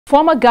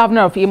Former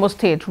Governor of Imo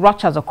State,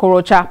 Rochas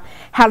Okorocha,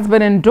 has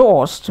been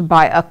endorsed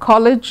by a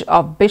college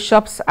of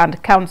bishops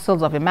and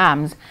councils of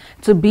imams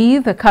to be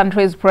the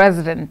country's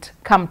president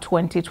come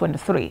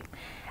 2023.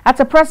 At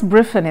a press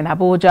briefing in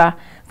Abuja,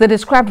 they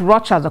described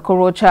Rochas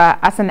Okorocha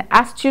as an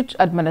astute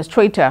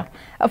administrator,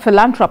 a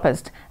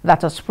philanthropist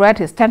that has spread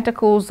his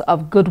tentacles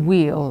of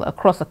goodwill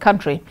across the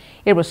country,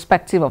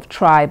 irrespective of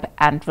tribe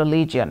and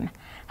religion.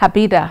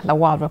 Habida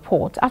Lawal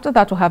reports. After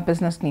that, we'll have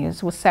business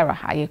news with Sarah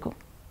Hayeko.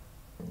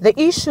 The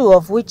issue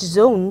of which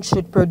zone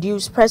should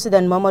produce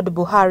President Muhammadu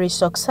Buhari's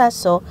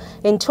successor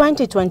in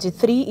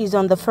 2023 is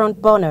on the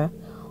front burner.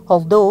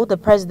 Although the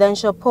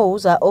presidential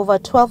polls are over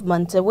 12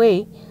 months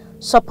away,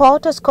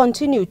 supporters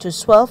continue to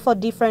swell for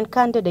different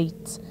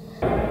candidates.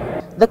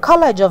 The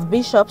College of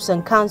Bishops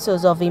and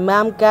Councils of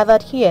Imam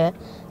gathered here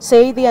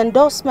say the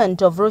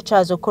endorsement of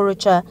Rochas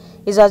Okorocha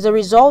is as a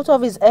result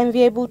of his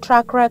enviable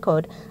track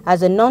record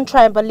as a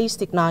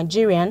non-tribalistic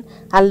Nigerian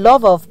and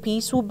lover of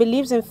peace who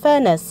believes in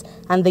fairness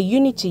and the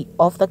unity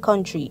of the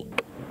country.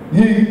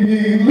 He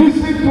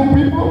listens to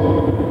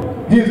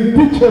people, he is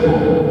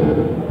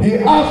teachable, he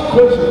asks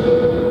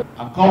questions.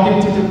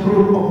 According to the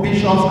group of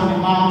bishops and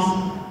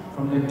imams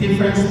from the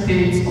different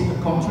states of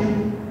the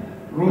country,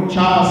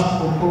 Rochas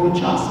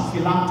Okorocha's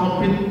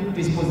philanthropic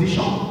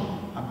disposition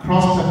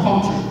across the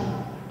country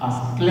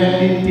has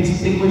clearly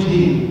distinguished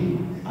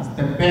him as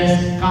the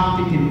best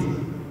candidate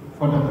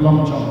for the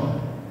plum job.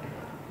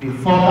 We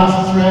further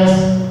stress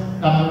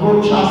that the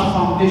Rochas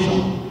Foundation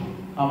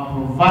have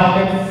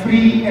provided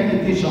free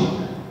education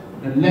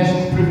to the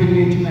less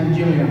privileged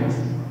Nigerians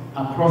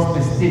across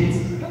the states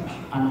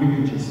and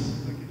villages.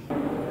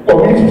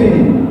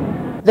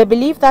 They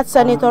believe that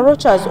Senator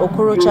Rochas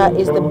Okorocha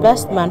is the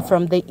best man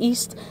from the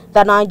East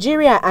that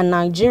Nigeria and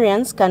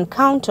Nigerians can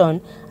count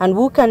on and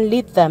who can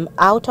lead them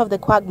out of the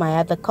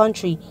quagmire the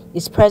country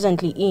is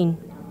presently in.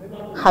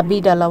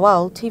 Habida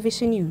Lawal,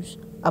 TVC News,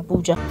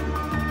 Abuja.